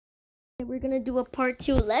gonna do a part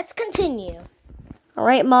 2. Let's continue. All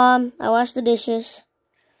right, Mom. I washed the dishes.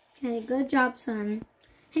 Okay, good job, son.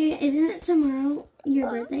 Hey, isn't it tomorrow your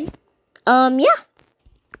birthday? Yeah.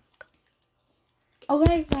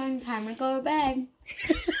 Okay, fine. Time to go to bed.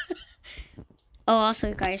 Oh,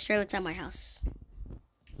 also, guys, Charlotte's at my house.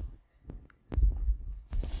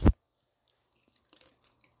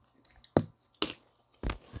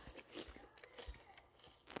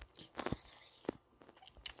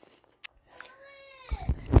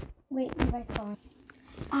 Wait, you guys calling.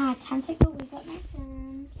 Time to go wake up my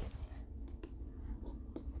son.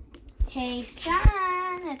 Hey,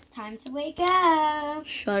 son, it's time to wake up.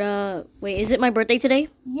 Shut up. Wait, is it my birthday today?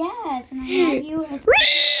 Yes, and I have you as... Hey,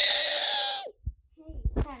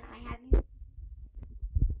 son, I have you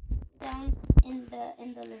down in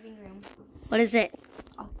the living room. What is it?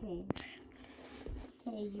 Okay.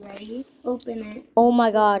 Okay, you ready? Open it. Oh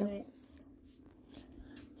my God.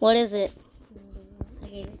 What is it? I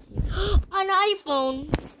gave it to you. An iPhone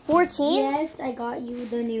 14? Yes, I got you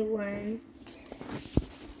the new one.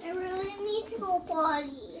 I really need to go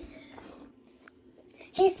potty.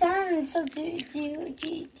 Hey, son. So do you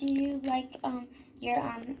like your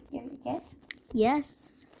gift? Yes.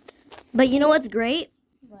 But you know what's great?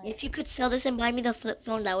 What? If you could sell this and buy me the flip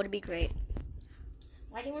phone, that would be great.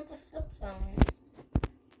 Why do you want the flip phone?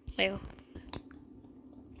 Wait.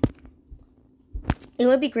 It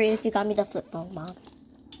would be great if you got me the flip phone, Mom.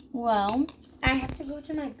 Well, I have to go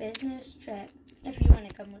to my business trip. If you want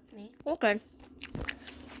to come with me. Okay.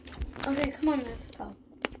 Okay, come on, let's go.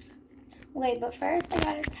 Wait, but first I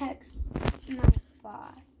gotta text my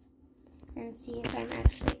boss and see if I'm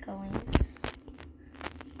actually going.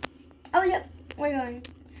 Oh, yep, we're going.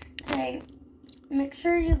 Okay, make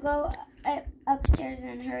sure you go upstairs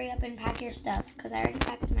and hurry up and pack your stuff, because I already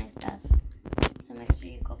packed my stuff. So make sure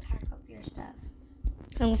you go pack up your stuff.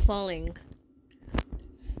 I'm falling.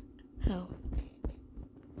 How?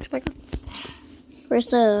 Where's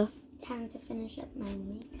the... Time to finish up my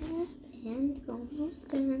makeup and almost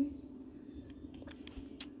done.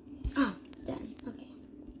 Oh, done. Okay.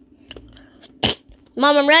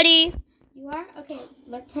 Mom, I'm ready. You are? Okay,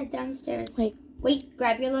 let's head downstairs. Wait,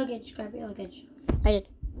 grab your luggage. Grab your luggage. I did.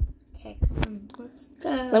 Okay, come on. Let's go.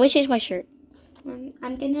 Let me change my shirt. I'm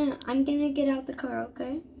gonna get out the car,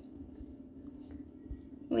 okay?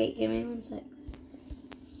 Wait, give me 1 sec.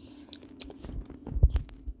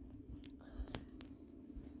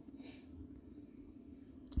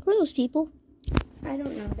 Who are those people? I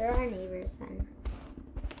don't know. They're our neighbors, son.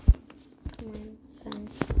 Come on, son.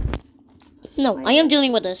 No, I am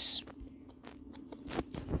dealing with this.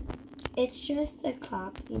 It's just a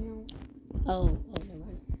cop, you know. Oh, never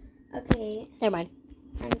mind. Okay, Never mind.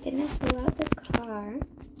 I'm gonna pull out the car.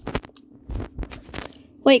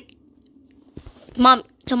 Wait. Mom,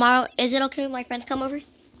 tomorrow, is it okay if my friends come over?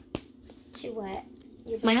 To what?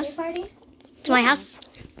 Your My birthday house? party? To my house?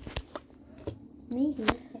 Maybe,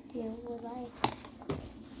 if you would like.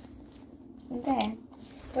 Okay.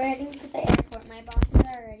 We're heading to the airport. My boss is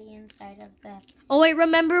already inside of the... Oh, wait,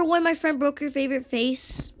 remember when my friend broke her favorite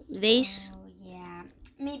vase? Oh, yeah.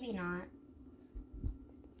 Maybe not.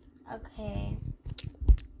 Okay.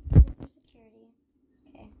 For security.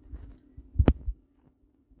 Okay.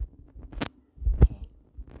 Okay.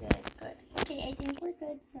 Good. Okay, I think we're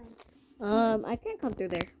good, son. I can't come through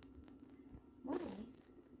there. Why?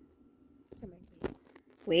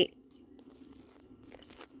 Wait.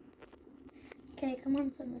 Okay, come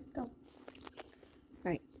on, son. Let's go.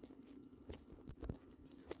 Alright.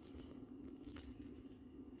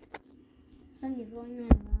 Son, you're going on a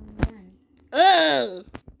wrong run. Ugh!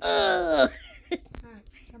 Ugh!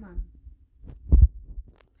 Come on.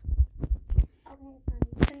 Okay, son.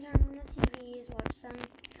 You can turn on the TVs, watch some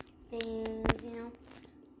things, you know.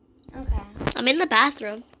 Okay. I'm in the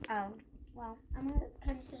bathroom. Oh, well, I'm gonna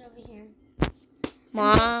come sit over here.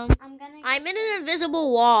 Mom, I'm in an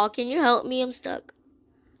invisible wall. Can you help me? I'm stuck.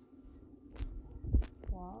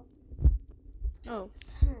 Wall? Oh.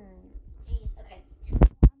 Son. Jeez, okay.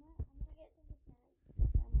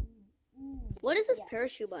 What is this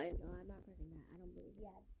parachute button? No, I'm not pressing that. I don't believe it.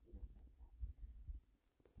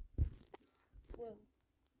 Whoa.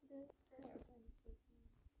 Well,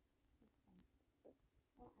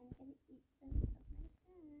 I'm gonna eat some of my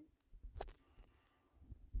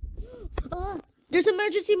food. There's an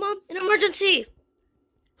emergency, Mom. An emergency.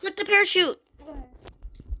 Click the parachute. Whoa.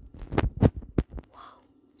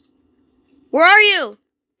 Where are you?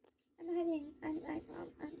 I'm hiding. I'm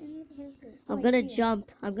in the parachute. I'm gonna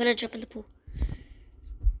jump. I'm gonna jump in the pool.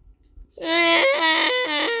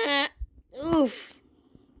 Oof.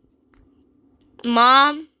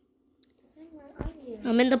 Mom, Where are you?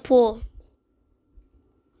 I'm in the pool.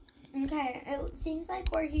 Okay, it seems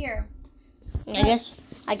like we're here. I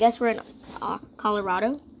guess we're in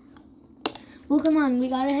Colorado. Well, come on, we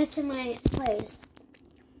gotta head to my place.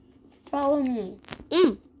 Follow me.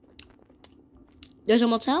 There's a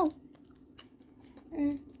motel.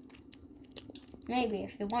 Maybe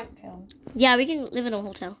if you want to. Yeah, we can live in a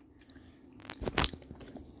hotel.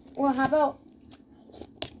 Well, how about?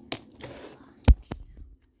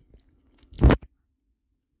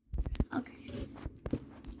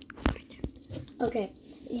 Okay.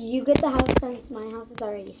 You get the house since my house is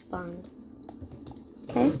already spawned.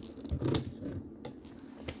 Okay.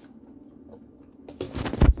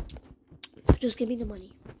 Just give me the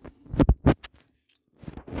money.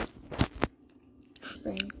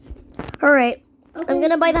 Spring. All right. Okay, I'm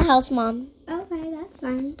gonna buy the house, Mom. Okay, that's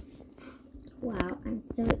fine. Wow, I'm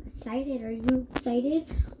so excited. Are you excited?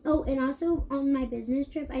 Oh, and also on my business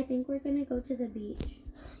trip, I think we're gonna go to the beach.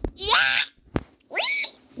 Yeah.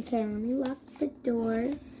 Okay, let me lock the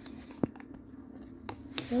doors.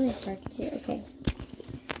 It's really dark too. Okay.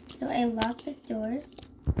 So I locked the doors.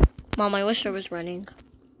 Mom, I wish I was running.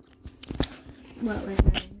 What was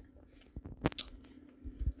running?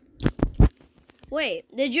 Wait,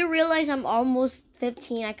 did you realize I'm almost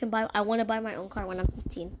 15? I want to buy my own car when I'm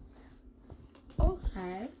 15.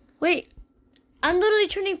 Okay. Wait, I'm literally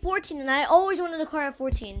turning 14 and I always wanted a car at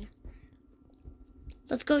 14.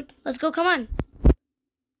 Let's go, come on.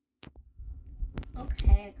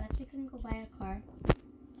 Okay, I guess we can go buy a car.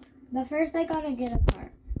 But first I gotta get a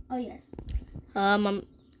car. Oh yes. I'm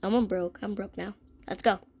broke. I'm broke now. Let's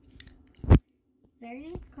go. Very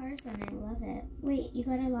nice car, son. I love it. Wait, you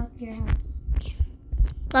gotta lock your house.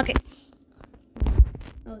 Okay.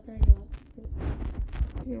 Oh, it's already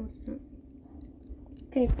locked. No, it's not.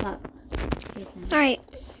 Okay, it's locked. Okay, son. All right,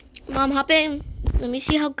 Mom, hop in. Let me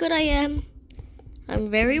see how good I am.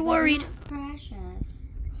 I'm very worried. Don't crash us.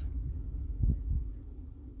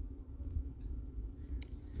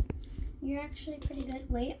 You're actually pretty good.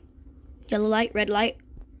 Wait. Yellow light, red light.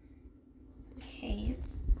 Okay.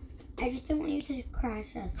 I just don't want you to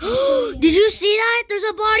crash us. Did you see that? There's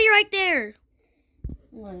a body right there.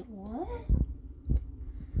 Wait, what?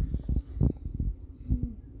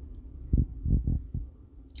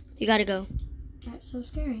 You gotta go. That's so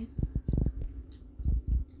scary.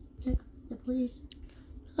 Like the police.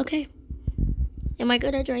 Okay. Am I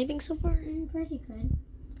good at driving so far? Pretty good.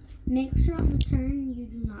 Make sure on the turn you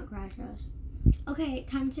do not crash us. Okay,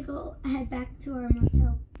 time to go head back to our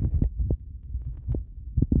motel.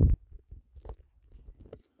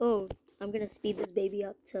 Oh, I'm gonna speed this baby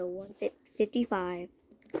up to 155.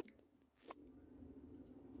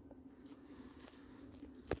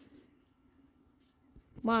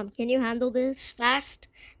 Mom, can you handle this fast?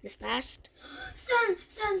 Son,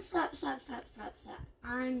 stop.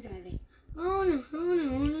 I'm driving. Oh no.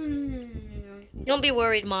 Don't be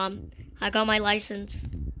worried, Mom. I got my license.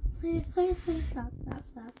 Please, stop.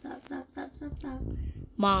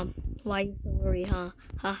 Mom, why are you so worried, huh?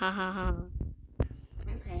 Ha ha ha ha.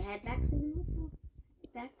 Okay, head back to the motel.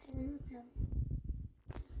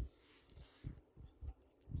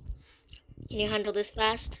 Can you handle this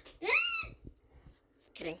fast?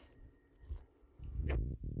 Kidding.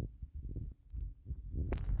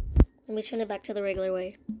 Let me turn it back to the regular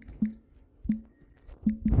way.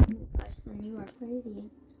 Oh my gosh, son, you are crazy.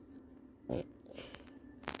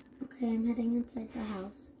 Okay, I'm heading inside the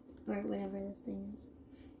house. Or whatever this thing is.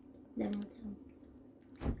 The motel.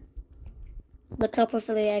 Look how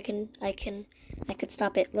perfectly I could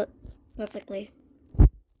stop it. Look perfectly.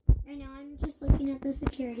 I know, I'm just looking at the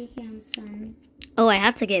security cam, son. Oh, I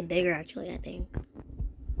have to get bigger actually, I think.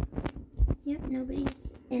 Yep, nobody's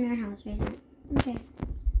in our house right now. Okay.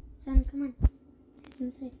 Son, come on. Get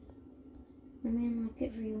inside. Let me unlock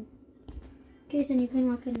it for you. Okay, son, you can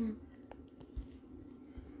walk in now.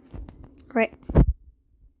 Right.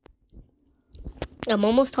 I'm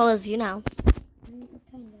almost tall as you now. Kind of.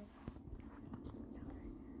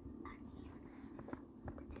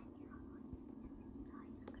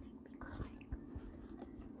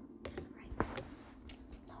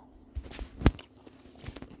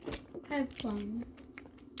 Have fun.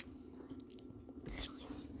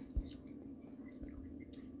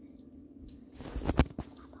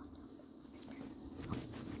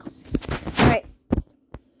 Alright.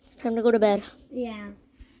 It's time to go to bed. Yeah.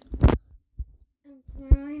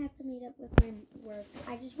 Tomorrow I have to meet up with my work.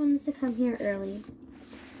 I just wanted to come here early.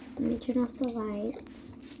 Let me turn off the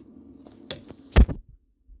lights.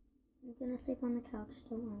 I'm gonna sleep on the couch,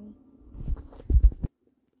 don't worry.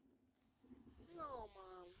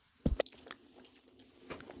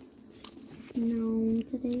 No,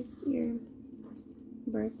 today's your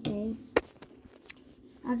birthday.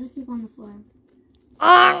 I'll just sleep on the floor.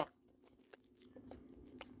 Ah!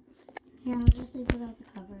 Here, I'll just sleep without the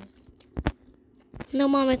covers. No,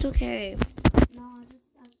 Mom, it's okay. No, I'll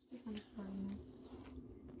just sleep on the floor.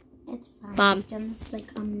 It's fine. Mom. I've done this like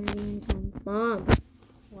a million times. Mom.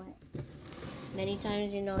 What? Many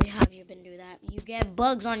times, you been do that. You get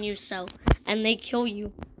bugs on you, so, and they kill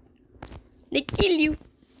you. They kill you.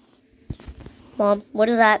 Mom, what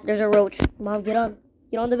is that? There's a roach. Mom, get on.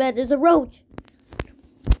 Get on the bed. There's a roach.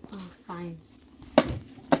 Oh, fine.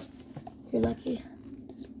 You're lucky.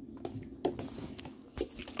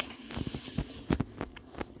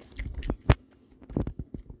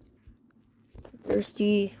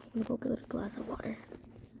 Thirsty. I'm gonna go get a glass of water.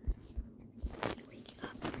 Wake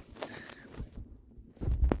up.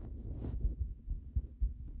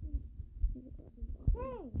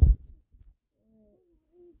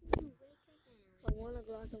 I want a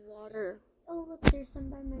glass of water. Oh, look, there's some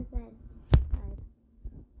by my bed. Side.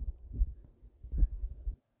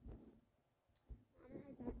 I'm gonna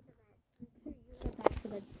head back to bed. Make sure you head back to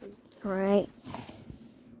bed too. All right.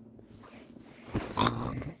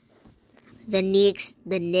 The next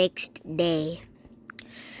day.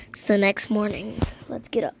 It's the next morning. Let's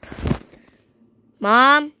get up.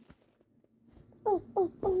 Mom? Oh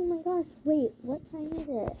my gosh. Wait, what time is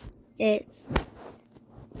it?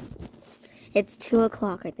 It's 2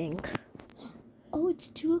 o'clock, I think. Oh, it's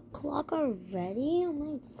 2 o'clock already? Oh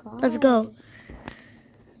my gosh. Let's go.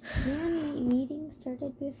 Man, my meeting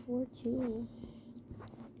started before 2.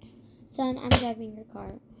 Son, I'm driving your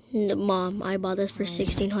car. Mom, I bought this for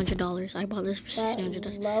 $1,600. I bought this for But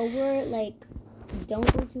 $1,600. lower, like, don't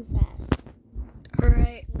go too fast. All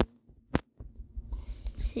right.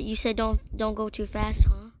 You said don't go too fast,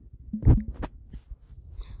 huh?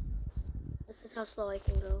 This is how slow I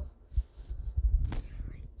can go.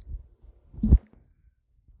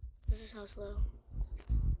 This is how slow.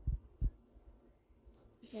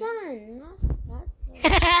 Son, not so.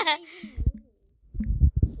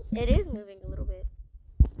 It is moving a little bit.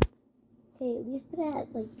 Okay, at least put it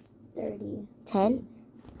at, like, 30. 10?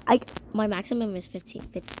 My maximum is 15.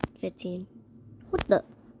 15. What the?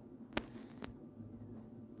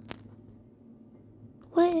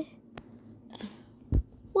 What?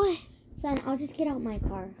 What? Son, I'll just get out my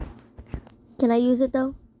car. Can I use it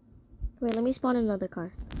though? Wait, let me spawn another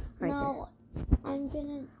car. Right No, I'm gonna.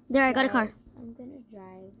 there. There, I got a car. I'm gonna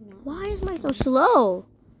drive. Not Why is mine so slow?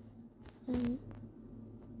 Come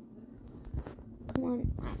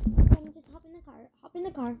on. Son, just hop in the car. Hop in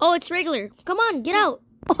the car. Oh, it's regular. Come on, get out.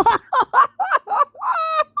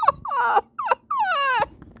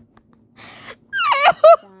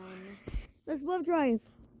 Son. Let's both drive.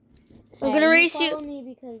 I'm Okay, gonna race you. Follow me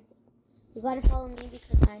because you gotta follow me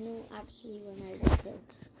because I know actually where my race is.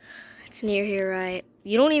 It's near here, right?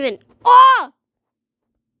 You don't even. Oh!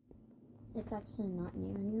 It's actually not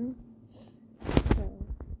near you. So,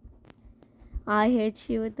 I hit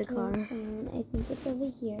you with the car. son, I think it's over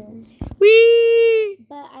here. Whee!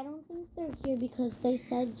 But I don't think they're here because they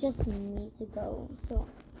said just me to go. So,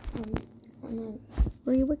 I'm not.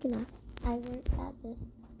 Where are you working at? I work at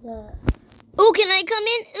the. Oh, can I come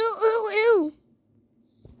in? Ooh, ooh, ooh.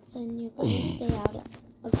 Son, you're gonna stay out.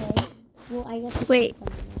 Okay. Well, I guess. Wait.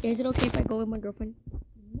 Is it okay if I go with my girlfriend?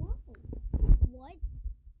 No. What?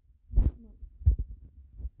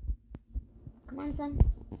 Come on, son.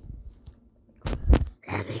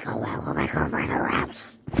 Let me go out with my girlfriend or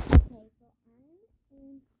else. Okay, so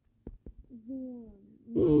I'm in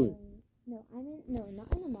the. No, I'm in. No,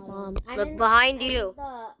 not in the model. Mom, I'm look in- behind I'm in you. the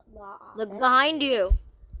law Look office. behind you.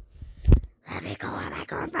 Let me go with my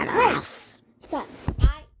girlfriend or else. Son,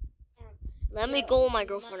 Let me go with my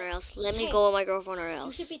girlfriend or else. Let me go with my girlfriend or you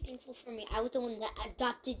else. should be thankful for me. I was the one that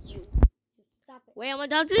adopted you. Stop it. Wait, I'm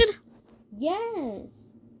adopted? Yes.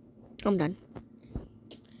 I'm done.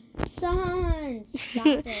 Son, stop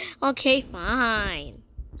it. Okay, fine.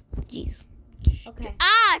 Jeez. Okay.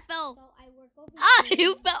 Ah, I fell. So I work over Ah, here.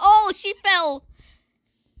 you fell. Oh, she fell.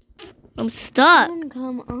 I'm stuck. Son,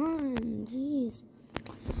 come on. Jeez.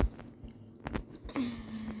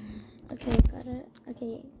 Okay,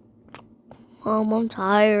 okay. I'm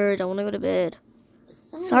tired. I want to go to bed.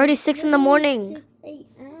 Son, It's already 6 in the morning. 6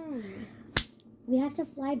 a.m. We have to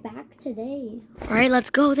fly back today. All right, let's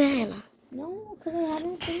go then. No, because I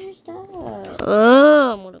haven't finished up.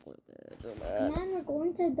 Oh, I'm going to go to bed. Man, we're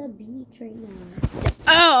going to the beach right now.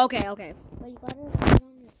 Oh, okay. But you gotta put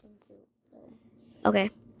on your swimsuit. So. Okay.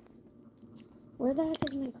 Where the heck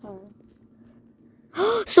is my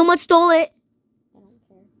car? Someone stole it. I don't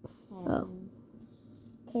care. Oh.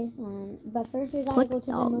 Okay, son. But first we gotta What go to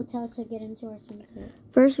the dog? motel to get into our swimsuit.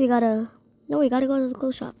 First, we gotta go to the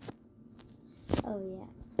clothes shop. Oh, yeah.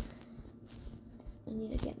 I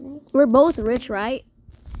need to get nice. We're both rich, right?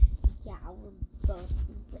 Yeah, we're both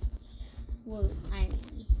rich. Well, I mean.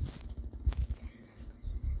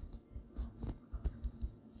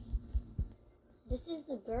 This is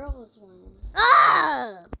the girls' one.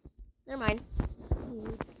 Ah! Never mind.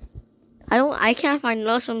 I can't find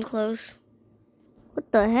no swim clothes. What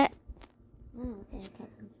the heck? Oh, okay, I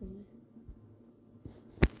can't continue.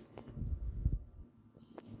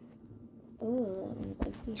 Oh, I'm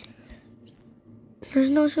confused. There's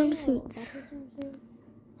no Oh, swimsuits. that's a swimsuit.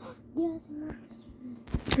 Yes, no.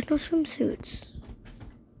 There's no swimsuits.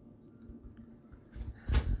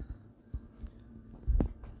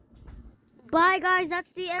 Bye, guys.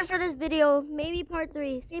 That's the end for this video. Maybe part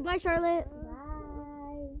 3. Say bye, Charlotte.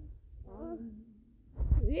 Bye.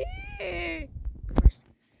 Yeah.